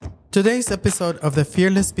Today's episode of the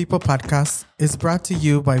Fearless People podcast is brought to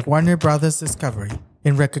you by Warner Brothers Discovery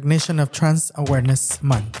in recognition of Trans Awareness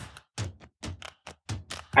Month.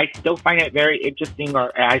 I still find it very interesting,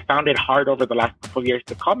 or I found it hard over the last couple of years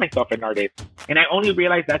to call myself an artist. And I only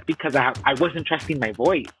realized that's because I wasn't trusting my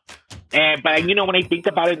voice. But when I think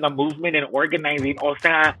about it in the movement and organizing, o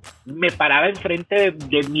sea, me paraba enfrente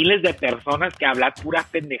de miles de personas que hablar pura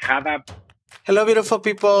pendejada. Hello, beautiful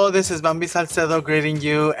people. This is Bambi Salcedo greeting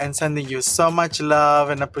you and sending you so much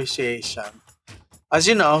love and appreciation. As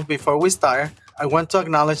you know, before we start, I want to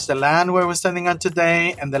acknowledge the land where we're standing on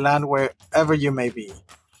today and the land wherever you may be.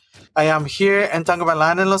 I am here in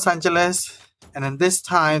Tangabalan in Los Angeles, and in this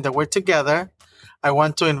time that we're together, I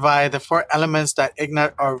want to invite the four elements that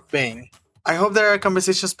ignite our being. I hope that our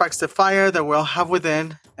conversation sparks the fire that we all have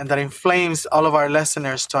within and that inflames all of our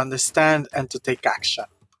listeners to understand and to take action.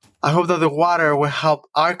 I hope that the water will help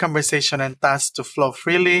our conversation and thoughts to flow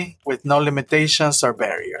freely with no limitations or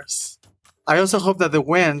barriers. I also hope that the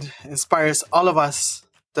wind inspires all of us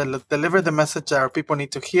to deliver the message that our people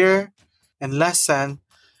need to hear and listen,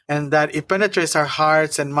 and that it penetrates our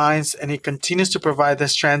hearts and minds, and it continues to provide the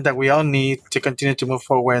strength that we all need to continue to move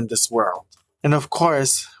forward in this world. And of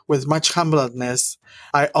course, with much humbleness,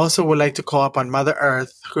 I also would like to call upon Mother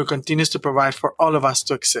Earth, who continues to provide for all of us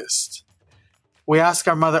to exist. We ask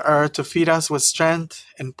our Mother Earth to feed us with strength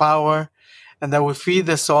and power, and that we feed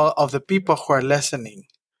the soul of the people who are listening.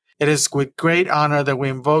 It is with great honor that we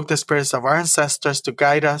invoke the spirits of our ancestors to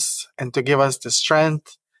guide us and to give us the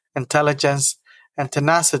strength, intelligence, and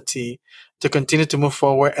tenacity to continue to move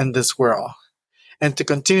forward in this world and to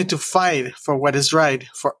continue to fight for what is right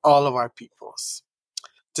for all of our peoples.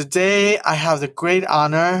 Today, I have the great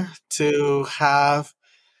honor to have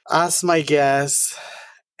as my guest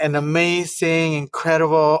an amazing,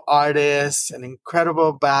 incredible artist, an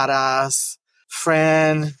incredible badass,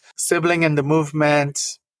 friend, sibling in the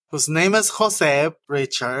movement, whose name is Jose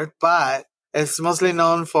Richard, but is mostly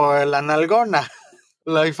known for La Nalgona.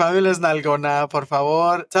 Like Fabulous Nalgona, por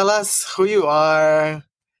favor, tell us who you are.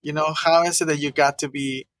 How is it that you got to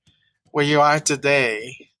be where you are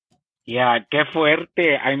today? Yeah, qué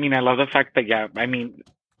fuerte. I love the fact that,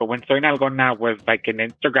 but when Soy Nalgona was like an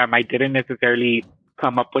Instagram, I didn't necessarily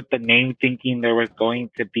come up with the name thinking there was going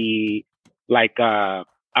to be like a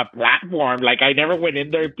platform. Like I never went in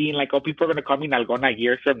there being like, oh, people are going to call me Nalgona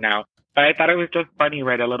years from now. But I thought it was just funny,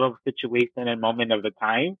 right? A little situation and moment of the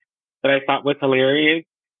time that I thought was hilarious.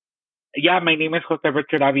 Yeah, my name is Jose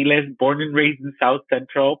Richard Aviles, born and raised in South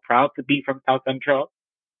Central, proud to be from South Central.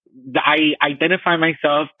 I identify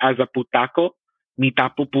myself as a putaco,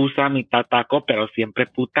 mitad pupusa, mitad taco, pero siempre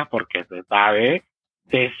puta porque se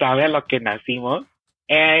sabe a lo que nacimos.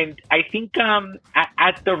 And I think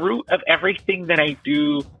at the root of everything that I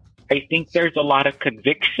do, I think there's a lot of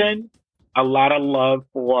conviction, a lot of love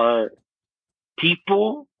for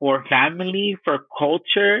people, for family, for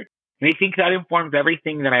culture. And I think that informs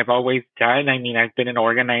everything that I've always done. I've been an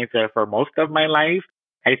organizer for most of my life.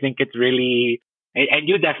 I think it's really, and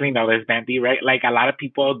you definitely know this, Bambi, right? Like a lot of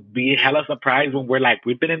people be hella surprised when we're like,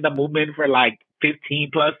 we've been in the movement for like 15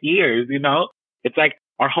 plus years, It's like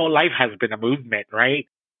our whole life has been a movement, right?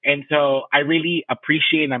 And so I really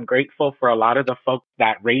appreciate and I'm grateful for a lot of the folks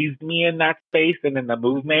that raised me in that space and in the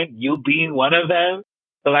movement, you being one of them.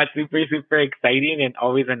 So that's super, super exciting and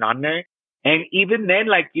always an honor. And even then,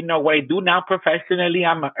 what I do now professionally,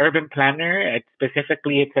 I'm an urban planner,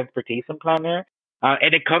 specifically a transportation planner.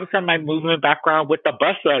 And it comes from my movement background with the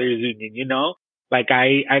bus riders union,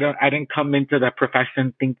 I didn't come into the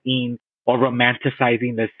profession thinking or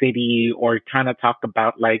romanticizing the city or trying to talk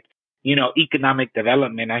about economic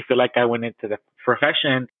development. I feel like I went into the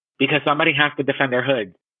profession because somebody has to defend their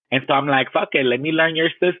hoods. And so I'm like, fuck it, let me learn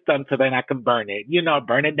your system so then I can burn it,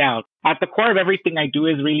 burn it down. At the core of everything I do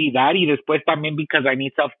is really that. Y después también because I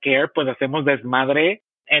need self-care, pues hacemos desmadre.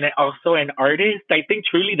 And also an artist. I think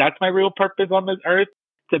truly that's my real purpose on this earth,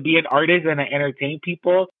 to be an artist and to entertain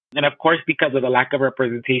people. And of course, because of the lack of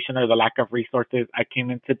representation or the lack of resources, I came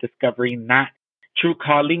into discovering that true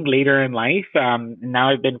calling later in life. Now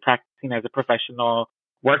I've been practicing as a professional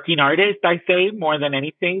working artist, I say, more than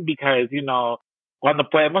anything, because, cuando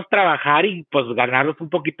podemos trabajar y pues ganarnos un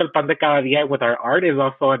poquito el pan de cada día with our art is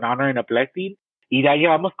also an honor and a blessing. Y ya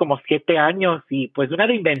llevamos como 7 años y pues una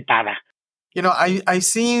de inventada. I've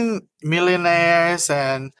seen millionaires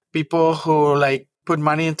and people who put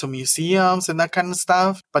money into museums and that kind of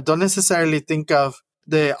stuff, but don't necessarily think of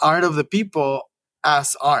the art of the people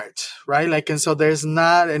as art, right? And so there's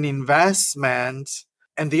not an investment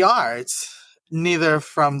in the arts, neither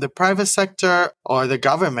from the private sector or the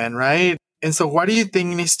government, right? And so what do you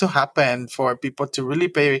think needs to happen for people to really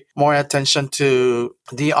pay more attention to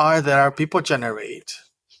the art that our people generate?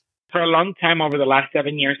 For a long time, over the last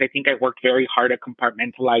 7 years, I think I worked very hard to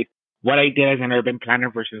compartmentalize what I did as an urban planner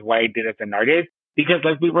versus what I did as an artist. Because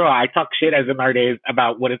let's be real, I talk shit as an artist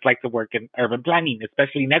about what it's like to work in urban planning,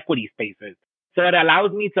 especially in equity spaces. So it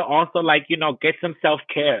allows me to also get some self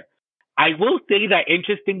care. I will say that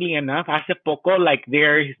interestingly enough, hace poco,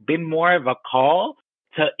 there's been more of a call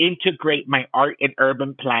to integrate my art in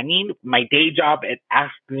urban planning. My day job, it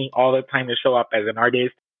asks me all the time to show up as an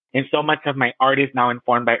artist. And so much of my art is now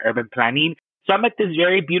informed by urban planning. So I'm at this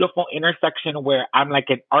very beautiful intersection where I'm like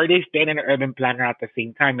an artist and an urban planner at the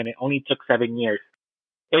same time. And it only took 7 years.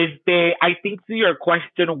 I think to your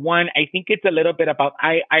question, one, I think it's a little bit about,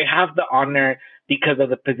 I have the honor because of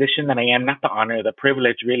the position that I am, not the honor, the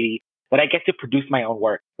privilege really, that I get to produce my own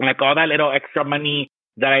work. And like all that little extra money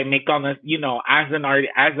that I make on this, as an art,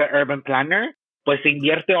 as an urban planner, pues se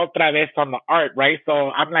invierte otra vez on the art, right?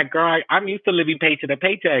 So I'm like, girl, I'm used to living paycheck to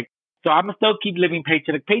paycheck. So I'm gonna still keep living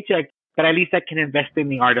paycheck to paycheck, but at least I can invest in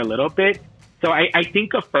the art a little bit. So I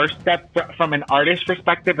think a first step from an artist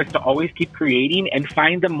perspective is to always keep creating and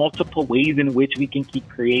find the multiple ways in which we can keep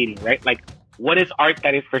creating, right? Like, what is art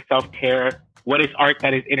that is for self-care? What is art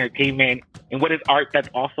that is entertainment? And what is art that's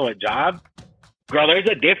also a job? Girl, there's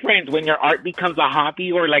a difference when your art becomes a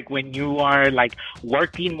hobby or like when you are like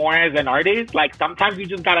working more as an artist. Like sometimes you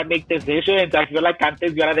just gotta make decisions. I feel like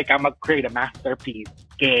antes yo era de que I'm gonna create a masterpiece.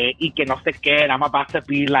 Y que no sé qué. I'm about to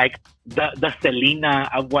be like the Selena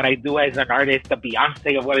of what I do as an artist, the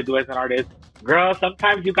Beyonce of what I do as an artist. Girl,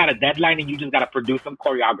 sometimes you got a deadline and you just gotta produce some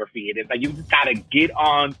choreography. It is like you just gotta get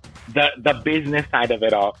on the business side of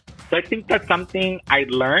it all. So I think that's something I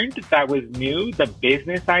learned that was new, the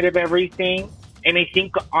business side of everything. And I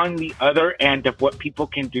think on the other end of what people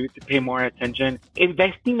can do to pay more attention,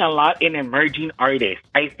 investing a lot in emerging artists.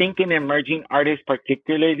 I think in emerging artists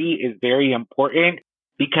particularly is very important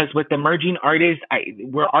because with emerging artists,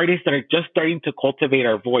 we're artists that are just starting to cultivate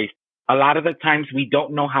our voice. A lot of the times we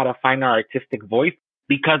don't know how to find our artistic voice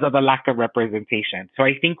because of the lack of representation. So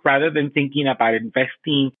I think rather than thinking about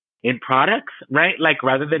investing in products, right? Like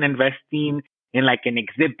rather than investing in like an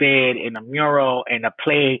exhibit, in a mural, in a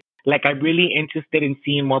play, like I'm really interested in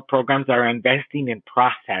seeing more programs that are investing in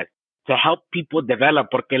process to help people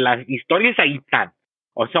develop porque las historias ahí están.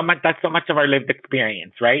 Or so much, that's so much of our lived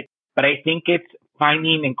experience, right? But I think it's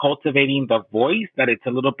finding and cultivating the voice that it's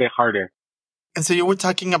a little bit harder. And so you were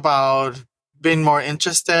talking about being more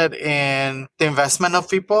interested in the investment of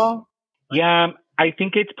people? Yeah, I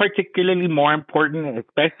think it's particularly more important,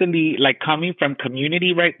 especially like coming from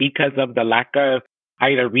community, right? Because of the lack of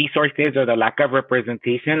either resources or the lack of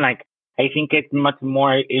representation. Like, I think it's much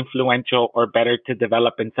more influential or better to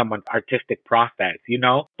develop in someone's artistic process,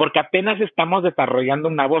 Porque apenas estamos desarrollando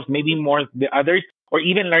una voz, maybe more than others, or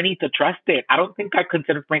even learning to trust it. I don't think I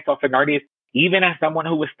consider myself an artist, even as someone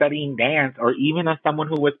who was studying dance or even as someone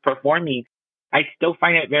who was performing. I still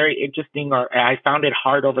find it very interesting, or I found it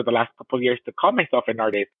hard over the last couple of years to call myself an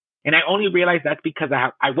artist. And I only realized that's because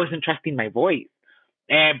I wasn't trusting my voice.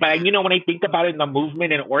 But when I think about it in the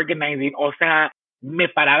movement and organizing, o sea, me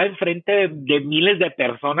paraba enfrente de miles de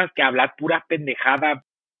personas que hablar pura pendejada.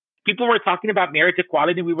 People were talking about marriage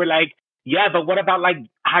equality. We were like, yeah, but what about like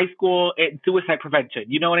high school and suicide prevention?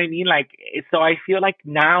 You know what I mean? Like, so I feel like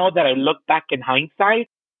now that I look back in hindsight,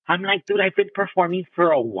 I'm like, dude, I've been performing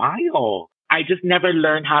for a while. I just never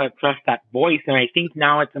learned how to trust that voice. And I think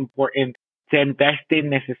now it's important to invest in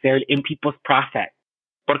necessarily in people's process.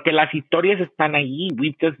 Porque las historias están allí.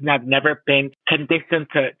 We've just never been conditioned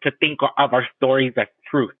to think of our stories as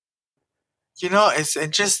truth. It's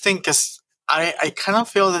interesting because I kind of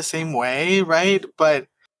feel the same way, right? But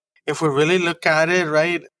if we really look at it,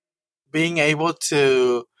 right, being able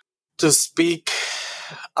to speak,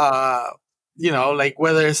 like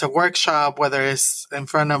whether it's a workshop, whether it's in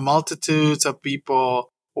front of multitudes of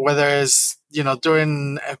people, whether it's,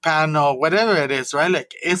 during a panel, whatever it is, right?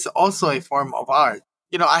 Like it's also a form of art.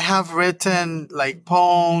 I have written like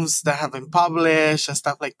poems that have been published and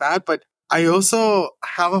stuff like that, but I also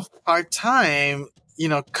have a hard time,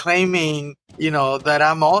 claiming, that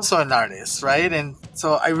I'm also an artist, right? And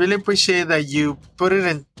so I really appreciate that you put it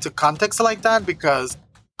into context like that because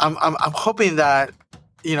I'm hoping that,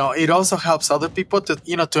 it also helps other people to,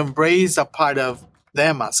 to embrace a part of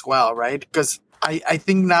them as well, right? Because I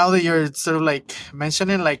think now that you're sort of like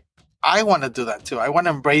mentioning, like, I want to do that too. I want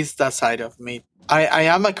to embrace that side of me. I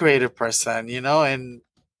am a creative person, and,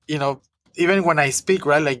 even when I speak,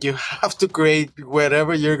 right, like you have to create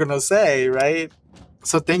whatever you're going to say, right?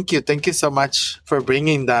 So thank you. Thank you so much for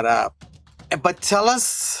bringing that up. But tell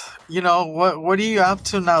us, what are you up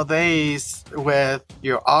to nowadays with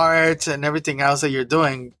your art and everything else that you're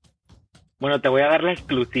doing? Bueno, te voy a dar la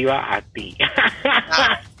exclusiva a ti.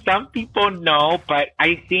 Some people know, but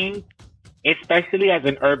I think, especially as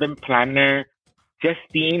an urban planner, just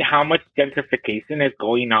seeing how much gentrification is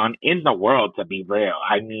going on in the world, to be real.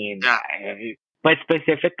 I mean, Yeah. but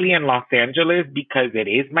specifically in Los Angeles, because it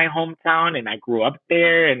is my hometown and I grew up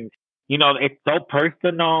there, and, it's so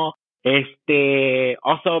personal.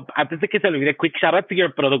 Also, antes de que se olvide, quick shout out to your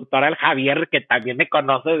productora, el Javier, que también me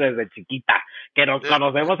conoce desde chiquita, que nos Yeah.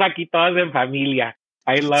 conocemos aquí todos en familia.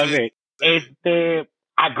 I love Sí, it. sí.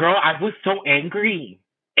 Girl, I was so angry.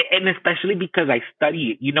 And especially because I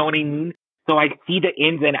study it, you know what I mean? So I see the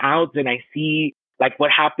ins and outs and I see like what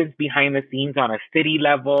happens behind the scenes on a city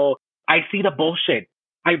level. I see the bullshit.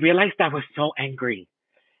 I realized I was so angry.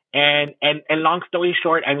 And long story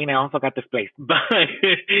short, I mean, I also got displaced, but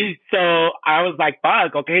so I was like,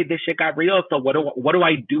 fuck, okay, this shit got real. So what do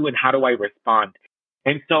I do and how do I respond?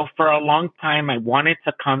 And so for a long time, I wanted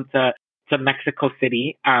to come to Mexico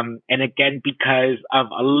City. And again, because of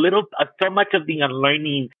so much of the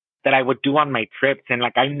unlearning that I would do on my trips. And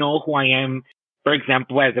like, I know who I am, for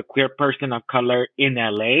example, as a queer person of color in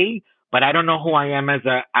LA, but I don't know who I am as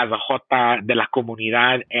a Jota de la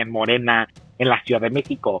comunidad and Morena in La Ciudad de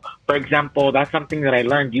Mexico. For example, that's something that I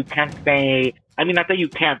learned. You can't say, I mean, not that you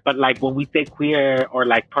can't, but like when we say queer or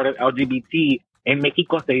like part of LGBT, in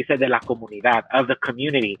Mexico se dice de la comunidad, of the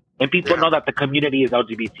community. And people Yeah. know that the community is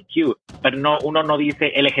LGBTQ, but no, uno no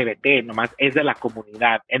dice LGBT, nomás es de la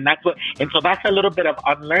comunidad. And so that's a little bit of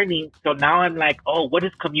unlearning. So now I'm like, oh, what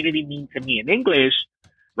does community mean to me in English?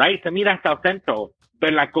 Right? To me, that's South Central.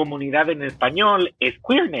 But la comunidad en español is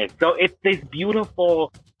queerness. So it's this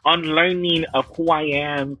beautiful unlearning of who I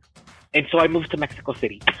am. And so I moved to Mexico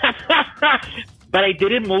City. But I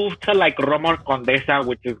didn't move to like Roma Condesa,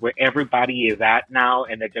 which is where everybody is at now,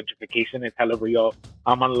 and the gentrification is hella real.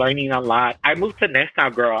 I'm unlearning a lot. I moved to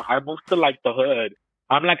Nesta, girl. I moved to like the hood.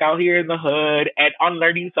 I'm like out here in the hood and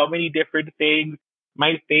unlearning so many different things.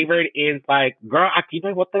 My favorite is like, girl, aquí no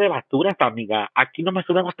hay bote de basuras, amiga. Aquí no me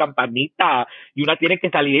suben la campanita. Y una tiene que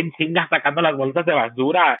salir en chingas sacando las bolsas de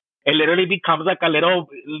basura. It literally becomes like a little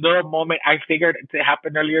moment. I figured it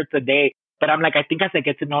happened earlier today, but I'm like, I think as I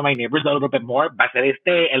get to know my neighbors a little bit more, va a ser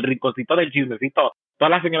el rinconcito del chismecito.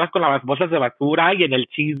 Todas las señoras con las bolsas de basura y en el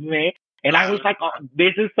chisme. And I was like, oh,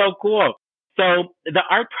 this is so cool. So the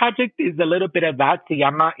art project is a little bit of that. Se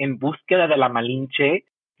llama En Búsqueda de la Malinche.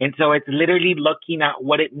 And so it's literally looking at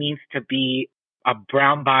what it means to be a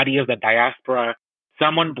brown body of the diaspora,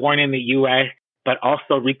 someone born in the US, but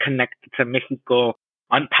also reconnected to Mexico,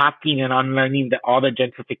 unpacking and unlearning all the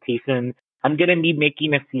gentrification. I'm going to be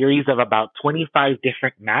making a series of about 25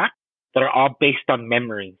 different maps that are all based on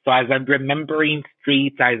memory. So as I'm remembering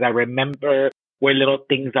streets, as I remember where little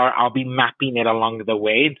things are, I'll be mapping it along the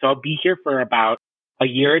way. And so I'll be here for about a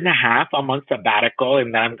year and a half. I'm on sabbatical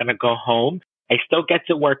and then I'm going to go home. I still get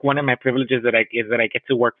to work. One of my privileges is that I get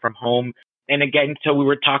to work from home. And again, so we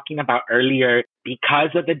were talking about earlier, because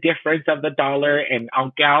of the difference of the dollar, and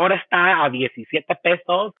aunque ahora está a 17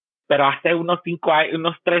 pesos, pero hace unos 3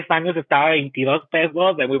 años estaba a 22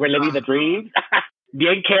 pesos, and we were living the dreams.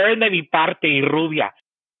 Bien Karen de mi parte y rubia.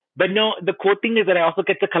 But no, the cool thing is that I also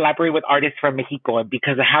get to collaborate with artists from Mexico. And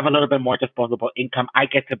because I have a little bit more disposable income, I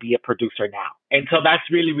get to be a producer now. And so that's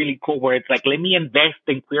really, really cool where it's like, let me invest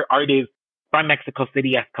in queer artists from Mexico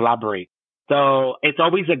City as collaborate. So it's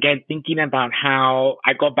always, again, thinking about how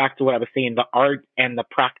I go back to what I was saying, the art and the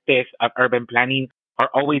practice of urban planning are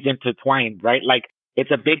always intertwined, right? Like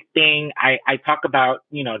it's a big thing. I talk about,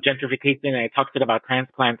 gentrification and I talked about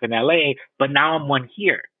transplants in LA, but now I'm one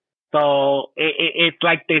here. So it's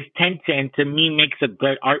like this tension to me makes a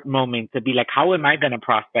good art moment to be like, how am I going to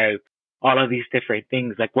process all of these different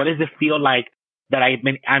things? Like, what does it feel like that I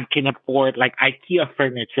can afford like IKEA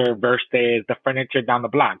furniture versus the furniture down the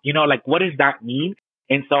block? Like what does that mean?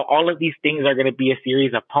 And so all of these things are going to be a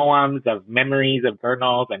series of poems, of memories, of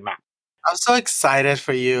journals and maps. I'm so excited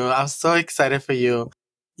for you. I'm so excited for you.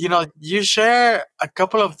 You share a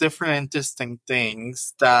couple of different interesting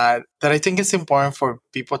things that I think is important for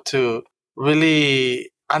people to really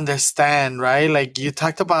understand, right? Like you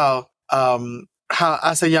talked about how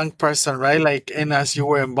as a young person, right? Like and as you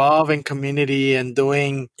were involved in community and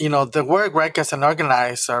doing, the work, right, as an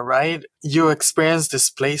organizer, right? You experience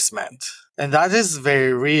displacement. And that is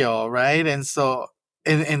very real, right? And so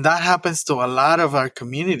and that happens to a lot of our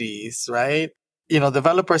communities, right?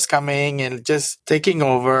 Developers coming and just taking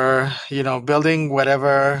over, building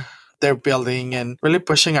whatever they're building and really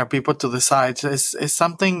pushing our people to the sides is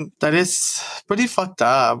something that is pretty fucked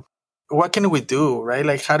up. what can we do, right?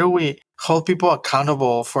 Like, how do we hold people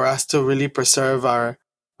accountable for us to really preserve our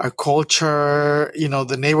culture,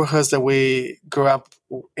 the neighborhoods that we grew up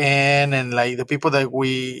in, and like the people that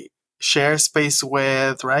we share space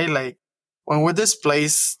with, right? Like, when we're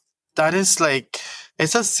displaced, that is like,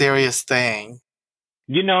 it's a serious thing.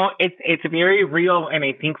 It's very real, and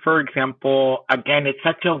I think, for example, again, it's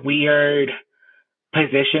such a weird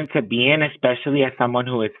position to be in, especially as someone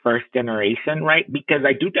who is first generation, right? Because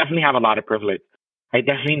I do definitely have a lot of privilege. I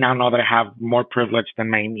definitely now know that I have more privilege than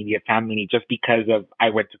my immediate family just because of I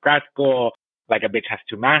went to grad school, like a bitch has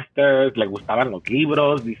two masters, le gustaban los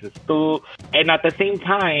libros, dices tú. And at the same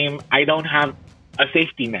time, I don't have a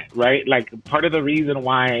safety net, right? Like part of the reason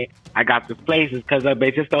why I got this place is because a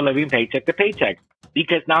bitch is still living paycheck to paycheck.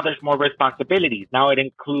 Because now there's more responsibilities. Now it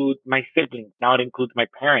includes my siblings. Now it includes my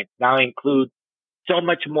parents. Now it includes so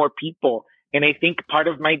much more people. And I think part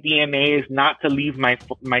of my DNA is not to leave my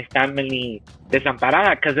family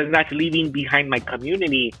desamparada because then that's leaving behind my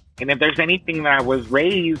community. And if there's anything that I was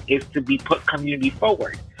raised is to be put community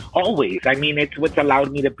forward. Always. I mean, it's what's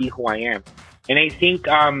allowed me to be who I am. And I think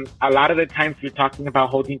a lot of the times you're talking about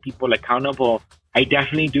holding people accountable. I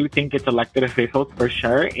definitely do think it's elected officials for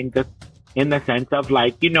sure. In the sense of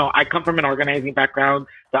like, I come from an organizing background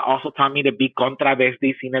that also taught me to be contra de este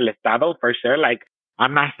y sin el Estado for sure. Like,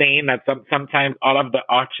 I'm not saying that sometimes all of the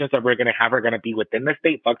options that we're going to have are going to be within the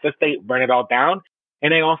state. Fuck the state, burn it all down.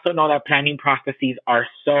 And I also know that planning processes are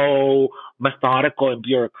so methodical and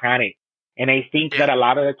bureaucratic. And I think that Yeah. a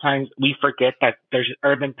lot of the times we forget that there's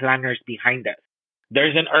urban planners behind us.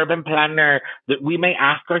 There's an urban planner that we may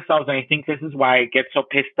ask ourselves, and I think this is why I get so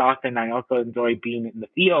pissed off and I also enjoy being in the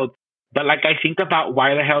field. But like I think about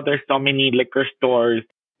why the hell there's so many liquor stores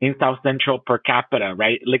in South Central per capita,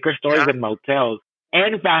 right? Liquor stores Yeah. and motels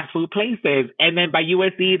and fast food places. And then by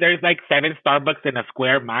USC, there's like 7 Starbucks in a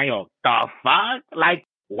square mile. The fuck? Like,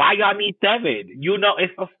 why y'all need 7?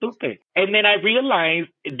 It's so stupid. And then I realized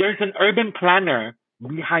there's an urban planner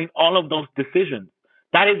behind all of those decisions.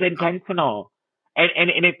 That is intentional. And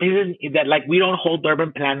it isn't that like we don't hold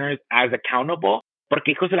urban planners as accountable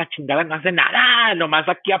porque hijos de la chingada no hacen nada. Nomás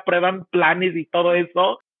aquí aprueban planes y todo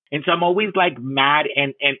eso. And so I'm always like mad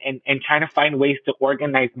and trying to find ways to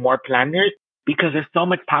organize more planners because there's so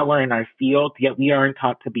much power in our field, yet we aren't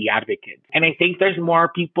taught to be advocates. And I think there's more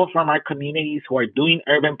people from our communities who are doing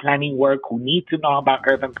urban planning work, who need to know about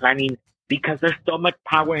urban planning because there's so much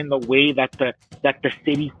power in the way that the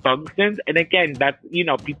city functions. And again, that's,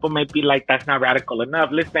 people might be like, that's not radical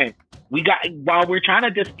enough. Listen, while we're trying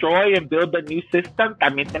to destroy and build a new system,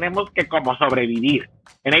 también tenemos que como sobrevivir.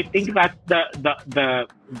 And I think that's the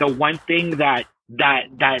one thing that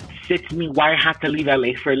sits me why I had to leave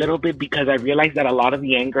LA for a little bit because I realized that a lot of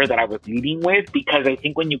the anger that I was leading with, because I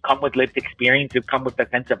think when you come with lived experience, you come with a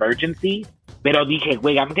sense of urgency. Pero dije,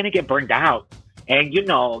 wait, I'm going to get burned out. And you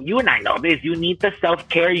and I know this, you need the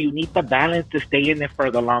self-care, you need the balance to stay in it for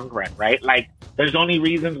the long run, right? Like there's only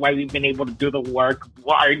reasons why we've been able to do the work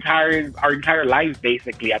our entire lives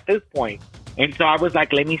basically at this point. And so I was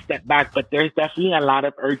like, let me step back. But there's definitely a lot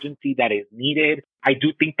of urgency that is needed. I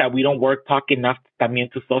do think that we don't talk enough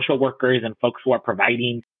también to social workers and folks who are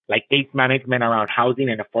providing like case management around housing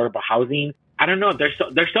and affordable housing. I don't know. There's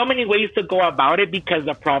so many ways to go about it because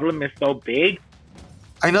the problem is so big.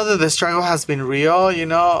 I know that the struggle has been real,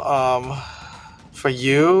 for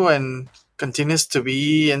you and continues to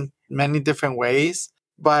be in many different ways.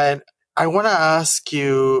 But I want to ask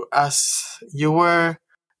you, as you were,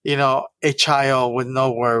 a child with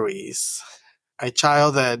no worries, a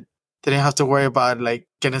child that didn't have to worry about like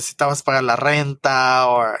que necesitabas pagar la renta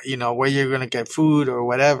or, where you're going to get food or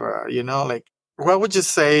whatever, like what would you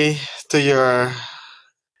say to your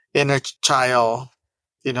inner child,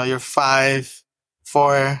 your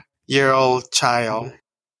 4-year-old child?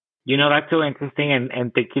 That's so interesting,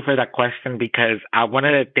 and thank you for that question because one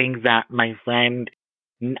of the things that my friend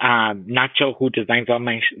Nacho, who designs all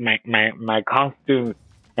my costumes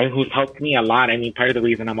and who's helped me a lot. I mean, part of the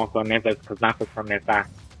reason I'm also on Nesa is because Nacho's from Nesa.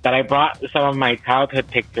 That I brought some of my childhood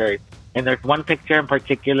pictures, and there's one picture in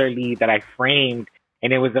particularly that I framed,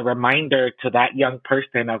 and it was a reminder to that young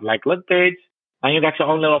person of like, look, bitch, now you got your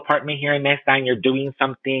own little apartment here in Nesa, and you're doing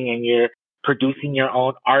something, and you're producing your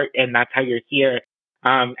own art, and that's how you're here.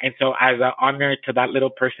 And so as an honor to that little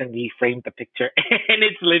person, we framed the picture and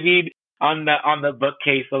it's living on the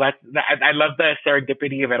bookcase. So I love the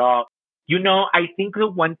serendipity of it all. I think the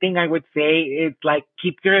one thing I would say is like,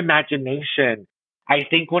 keep your imagination. I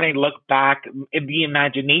think when I look back in the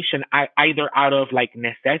imagination, I either out of like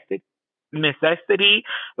necessity,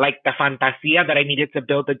 like the fantasia that I needed to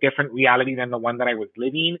build a different reality than the one that I was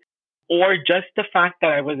living, or just the fact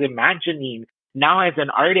that I was imagining. Now as an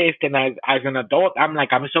artist and as an adult, I'm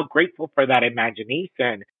like, I'm so grateful for that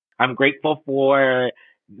imagination. I'm grateful for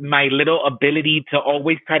my little ability to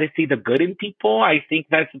always try to see the good in people. I think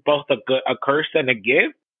that's both a curse and a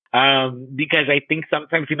gift. Because I think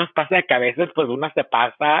sometimes sí nos pasa que a veces pues una se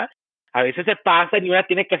pasa, a veces se pasa y una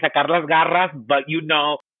tiene que sacar las garras, but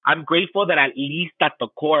I'm grateful that at least at the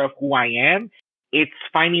core of who I am, it's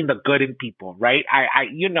finding the good in people, right?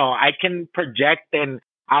 I can project and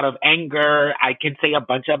out of anger, I can say a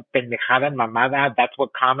bunch of pendejada and mamada. That's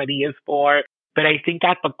what comedy is for. But I think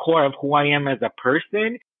at the core of who I am as a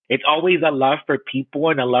person, it's always a love for people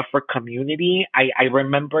and a love for community. I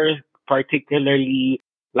remember particularly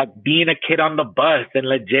like being a kid on the bus and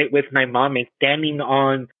legit with my mom and standing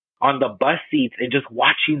on the bus seats and just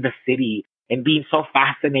watching the city and being so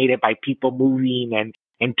fascinated by people moving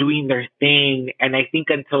and doing their thing. And I think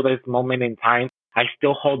until this moment in time, I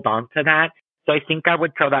still hold on to that. So I think I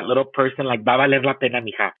would tell that little person, like, va a valer la pena,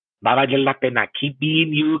 mija. Va a valer la pena. Keep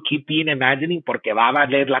being you, keep being imagining, porque va a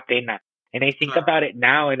valer la pena. And I think about it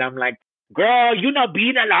now and I'm like, girl,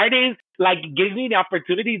 being an artist, like, gives me the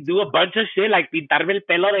opportunity to do a bunch of shit, like pintarme el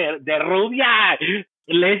pelo de rubia.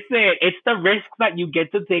 Listen, it's the risks that you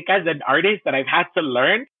get to take as an artist that I've had to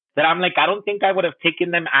learn that I'm like, I don't think I would have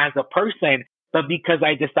taken them as a person, but because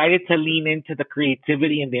I decided to lean into the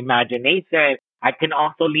creativity and the imagination, I can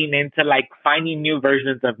also lean into like finding new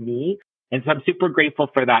versions of me. And so I'm super grateful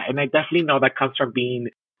for that. And I definitely know that comes from being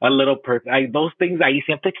a little person. Those things ahí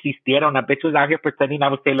siempre existieron. A bitch was out here pretending I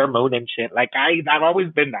was Sailor Moon and shit. Like I've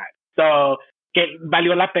always been that. So que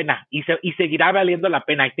valió la pena y seguirá valiendo la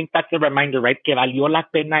pena. I think that's a reminder, right? Que valió la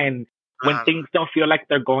pena and when things don't feel like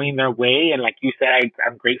they're going their way. And like you said,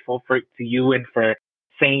 I'm grateful to you and for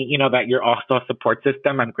saying, that you're also a support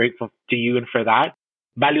system. I'm grateful to you and for that.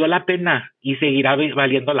 Valió la pena y seguirá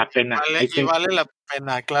valiendo la pena. Vale la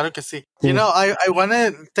pena, claro que sí. I want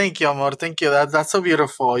to thank you, amor. Thank you. That's so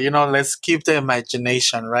beautiful. Let's keep the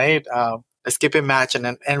imagination, right? Let's keep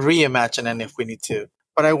imagining and reimagining if we need to.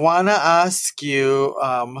 But I want to ask you,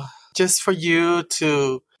 just for you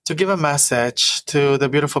to give a message to the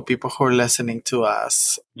beautiful people who are listening to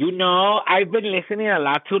us. I've been listening a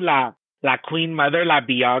lot to La Queen Mother, La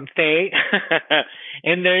Beyonce.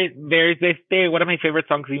 And there's this one of my favorite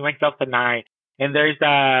songs, Me, Myself, and I. And there's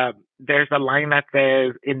a line that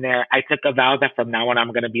says in there, I took a vow that from now on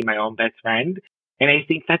I'm going to be my own best friend. And I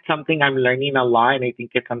think that's something I'm learning a lot. And I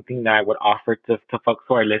think it's something that I would offer to folks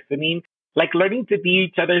who are listening. Like learning to be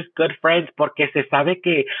each other's good friends, porque se sabe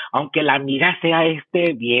que aunque la amiga sea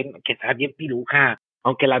que sea bien piruja,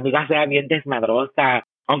 aunque la amiga sea bien desmadrosa,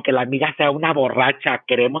 aunque la amiga sea una borracha,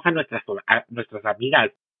 queremos a nuestras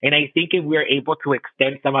amigas. And I think if we're able to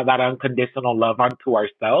extend some of that unconditional love onto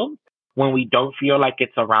ourselves when we don't feel like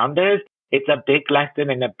it's around us, it's a big lesson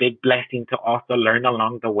and a big blessing to also learn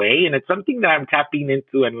along the way. And it's something that I'm tapping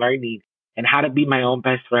into and learning and how to be my own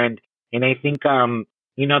best friend. And I think,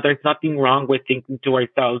 there's nothing wrong with thinking to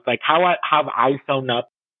ourselves, like, how have I shown up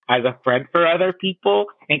as a friend for other people?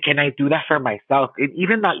 And can I do that for myself? And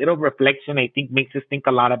even that little reflection, I think, makes us think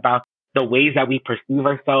a lot about the ways that we perceive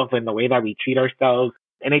ourselves and the way that we treat ourselves.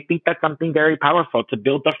 And I think that's something very powerful to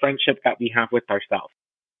build the friendship that we have with ourselves.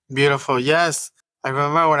 Beautiful. Yes. I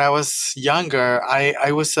remember when I was younger,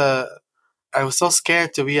 I was so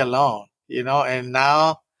scared to be alone, and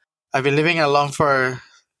now I've been living alone for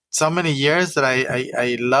so many years that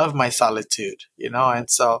I love my solitude, and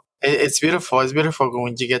so it's beautiful. It's beautiful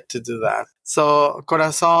when you get to do that. So,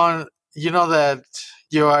 Corazon, you know that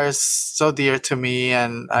you are so dear to me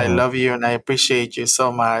and I love you and I appreciate you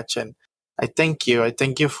so much. And I thank you. I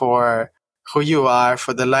thank you for who you are,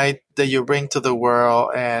 for the light that you bring to the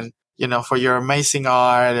world and, for your amazing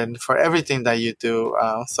art and for everything that you do.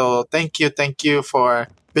 So thank you. Thank you for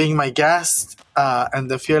being my guest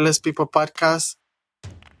and the Fearless People podcast.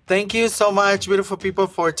 Thank you so much, beautiful people,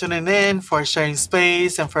 for tuning in, for sharing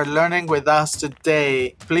space, and for learning with us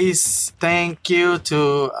today. Please thank you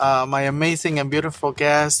to my amazing and beautiful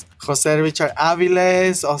guest, Jose Richard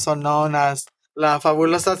Aviles, also known as La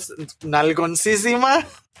Fabulosa Nalgoncísima.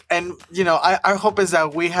 And, our hope is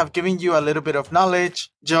that we have given you a little bit of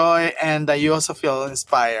knowledge, joy, and that you also feel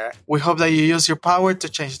inspired. We hope that you use your power to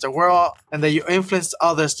change the world and that you influence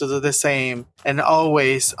others to do the same. And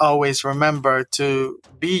always, always remember to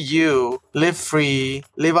be you, live free,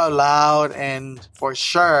 live out loud, and for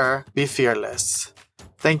sure, be fearless.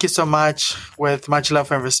 Thank you so much. With much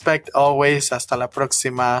love and respect, always. Hasta la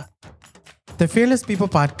próxima. The Fearless People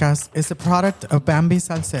podcast is a product of Bambi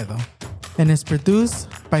Salcedo and is produced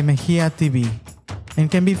by Mejia TV and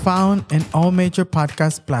can be found in all major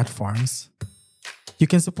podcast platforms. You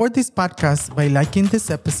can support this podcast by liking this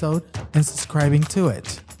episode and subscribing to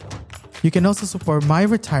it. You can also support my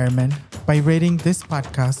retirement by rating this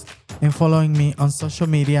podcast and following me on social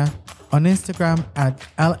media on Instagram at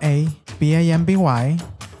LABAMBY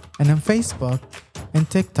and on Facebook and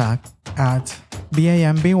TikTok at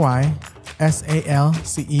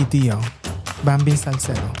BAMBYSALCEDO. Bambi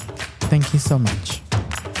Salcedo. Thank you so much.